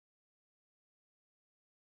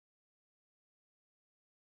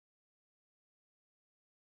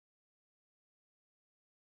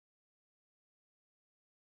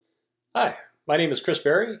Hi, my name is Chris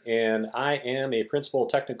Berry, and I am a principal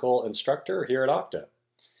technical instructor here at Okta.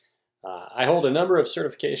 I hold a number of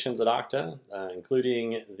certifications at Okta,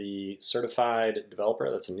 including the Certified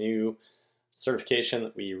Developer. That's a new certification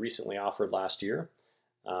that we recently offered last year.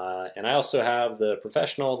 And I also have the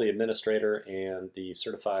Professional, the Administrator, and the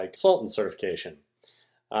Certified Consultant certification.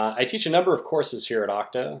 I teach a number of courses here at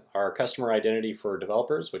Okta. Our Customer Identity for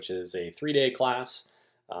Developers, which is a 3-day class,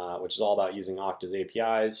 which is all about using Okta's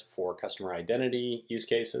APIs for customer identity use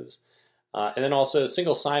cases. And then also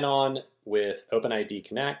single sign-on with OpenID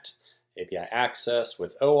Connect, API access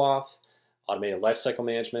with OAuth, automated lifecycle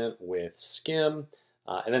management with SCIM,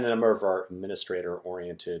 and then a number of our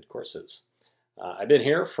administrator-oriented courses. I've been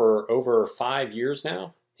here for over 5 years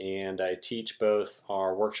now, and I teach both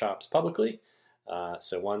our workshops publicly,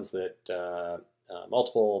 so ones that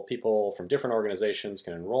multiple people from different organizations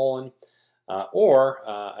can enroll in, or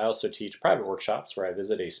I also teach private workshops where I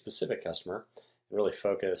visit a specific customer and really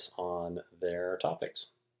focus on their topics.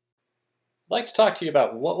 I'd like to talk to you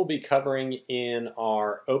about what we'll be covering in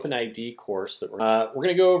our OpenID course. That we're going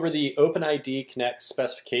to go over the OpenID Connect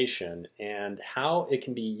specification and how it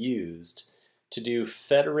can be used to do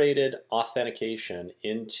federated authentication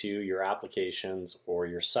into your applications or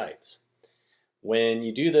your sites. When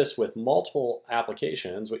you do this with multiple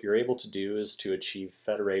applications, what you're able to do is to achieve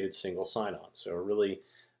federated single sign-on. So a really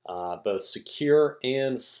both secure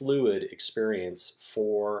and fluid experience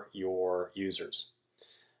for your users.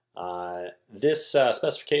 This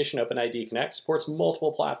specification, OpenID Connect, supports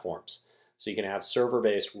multiple platforms. So you can have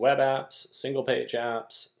server-based web apps, single-page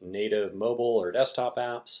apps, native mobile or desktop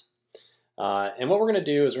apps. And what we're going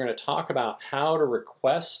to do is we're going to talk about how to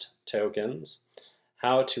request tokens,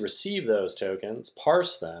 how to receive those tokens,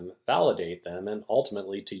 parse them, validate them, and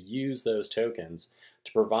ultimately to use those tokens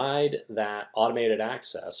to provide that automated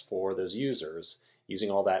access for those users using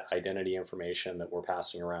all that identity information that we're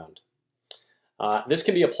passing around. This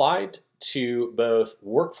can be applied to both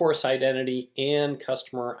workforce identity and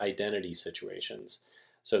customer identity situations.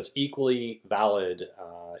 So it's equally valid.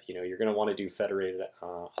 You're going to want to do federated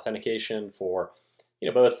authentication for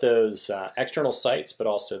both those external sites, but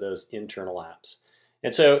also those internal apps.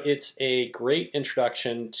 And so it's a great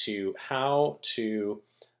introduction to how to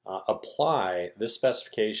apply this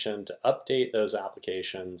specification to update those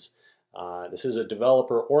applications. This is a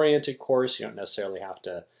developer-oriented course. You don't necessarily have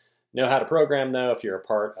to know how to program, though, if you're a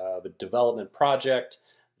part of a development project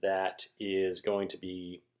that is going to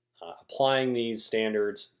be applying these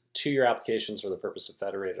standards to your applications for the purpose of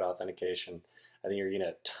federated authentication. I think you're going to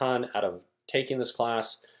get a ton out of taking this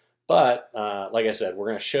class. But like I said, we're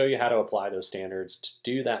going to show you how to apply those standards to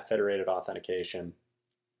do that federated authentication.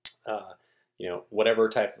 Whatever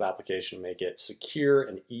type of application, make it secure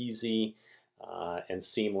and easy and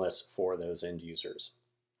seamless for those end users.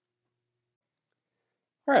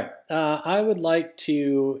 All right, I would like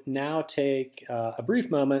to now take a brief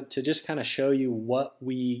moment to just kind of show you what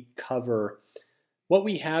we cover, what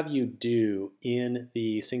we have you do in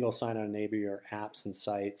the single sign-on enable your apps and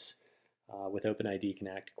sites with OpenID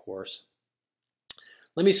Connect course.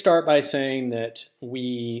 Let me start by saying that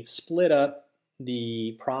we split up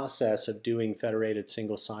the process of doing federated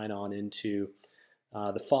single sign-on into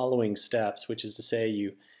the following steps, which is to say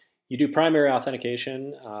you do primary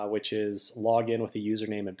authentication, which is log in with a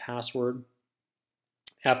username and password.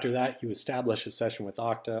 After that, you establish a session with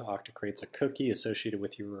Okta. Okta creates a cookie associated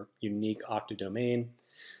with your unique Okta domain.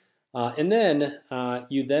 And then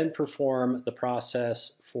you then perform the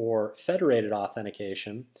process for federated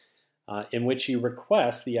authentication, in which you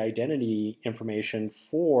request the identity information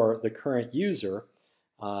for the current user,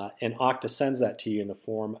 and Okta sends that to you in the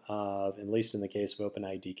form of, at least in the case of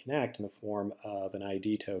OpenID Connect, in the form of an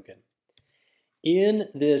ID token. In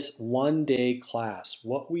this one-day class,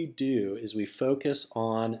 what we do is we focus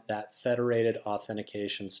on that federated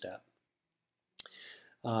authentication step.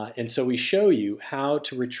 And so we show you how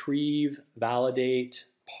to retrieve, validate,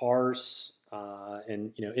 parse,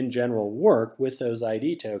 and in general work with those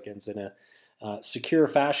ID tokens in a secure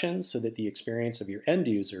fashion so that the experience of your end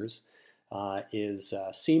users is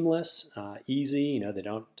seamless, easy. They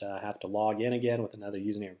don't have to log in again with another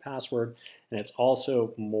username and password, and it's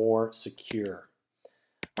also more secure.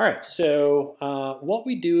 All right, so what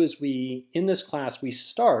we do is in this class, we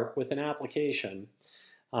start with an application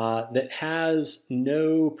that has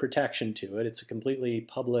no protection to it. It's a completely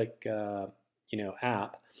public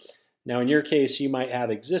app. Now in your case, you might have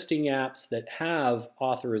existing apps that have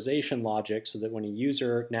authorization logic so that when a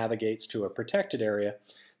user navigates to a protected area,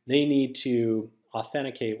 they need to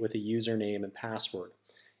authenticate with a username and password.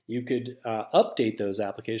 You could update those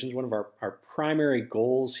applications. One of our primary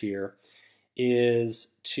goals here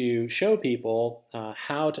is to show people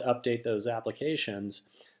how to update those applications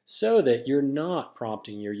so that you're not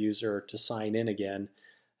prompting your user to sign in again.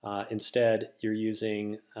 Instead, you're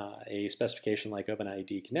using a specification like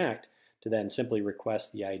OpenID Connect to then simply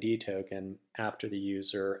request the ID token after the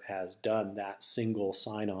user has done that single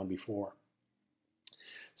sign-on before.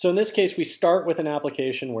 So in this case, we start with an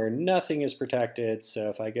application where nothing is protected. So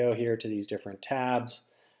if I go here to these different tabs,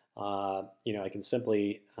 I can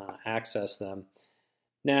simply access them.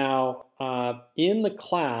 Now, in the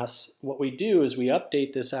class, what we do is we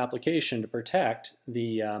update this application to protect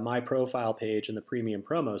the My Profile page and the Premium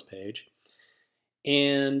Promos page.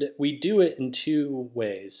 And we do it in two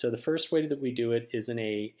ways. So the first way that we do it is in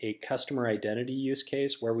a customer identity use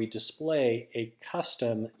case where we display a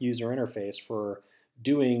custom user interface for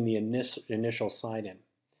doing the initial sign-in.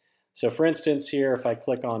 So for instance here, if I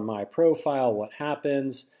click on My Profile, what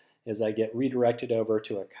happens is I get redirected over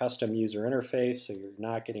to a custom user interface. So you're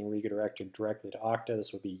not getting redirected directly to Okta.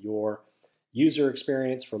 This would be your user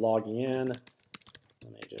experience for logging in.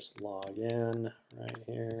 Let me just log in right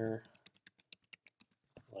here,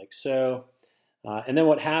 like so. And then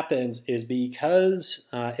what happens is because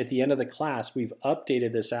at the end of the class we've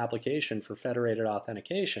updated this application for federated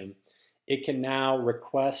authentication, it can now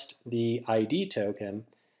request the ID token,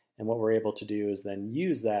 and what we're able to do is then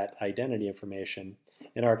use that identity information.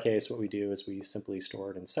 In our case, what we do is we simply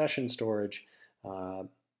store it in session storage,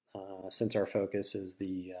 since our focus is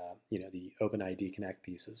the the OpenID Connect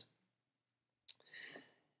pieces.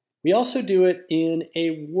 We also do it in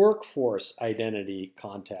a workforce identity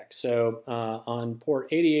context. So on port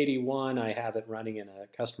 8081, I have it running in a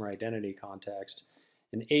customer identity context.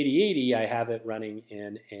 In 8080, I have it running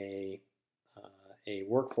in a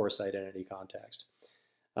workforce identity context.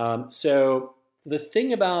 So the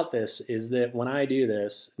thing about this is that when I do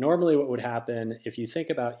this, normally what would happen if you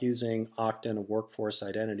think about using Okta in a workforce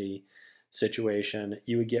identity situation,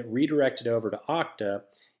 you would get redirected over to Okta,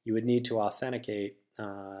 you would need to authenticate,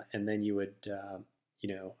 and then you would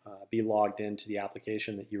be logged into the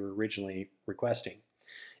application that you were originally requesting.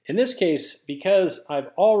 In this case, because I've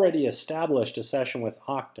already established a session with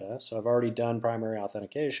Okta, so I've already done primary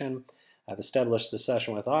authentication, I've established the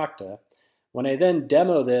session with Okta. When I then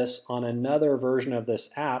demo this on another version of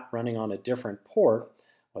this app running on a different port,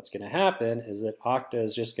 what's going to happen is that Okta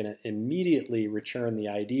is just going to immediately return the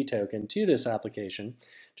ID token to this application.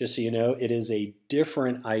 Just so you know, it is a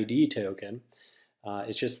different ID token.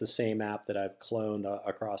 It's just the same app that I've cloned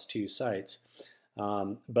across two sites.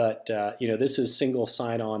 This is single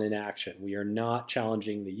sign-on in action. We are not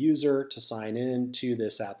challenging the user to sign in to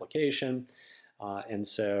this application.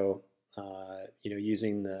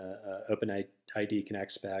 Using the OpenID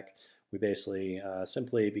Connect spec, we basically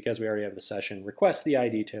simply, because we already have the session, request the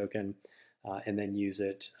ID token and then use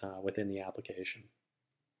it within the application.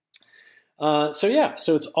 So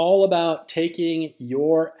it's all about taking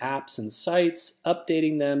your apps and sites,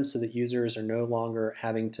 updating them so that users are no longer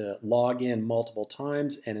having to log in multiple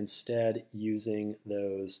times and instead using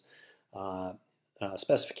those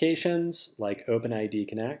specifications like OpenID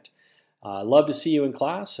Connect. Love to see you in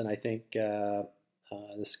class, and I think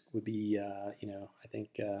this would be, I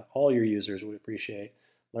think all your users would appreciate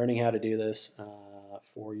learning how to do this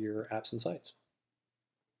for your apps and sites.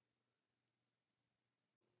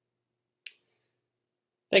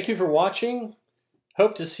 Thank you for watching.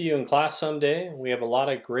 Hope to see you in class someday. We have a lot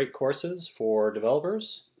of great courses for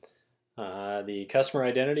developers. The customer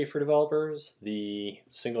identity for developers, the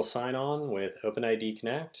single sign-on with OpenID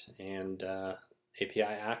Connect, and API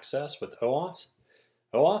access with OAuth,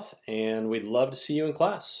 and we'd love to see you in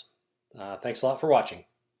class. Thanks a lot for watching.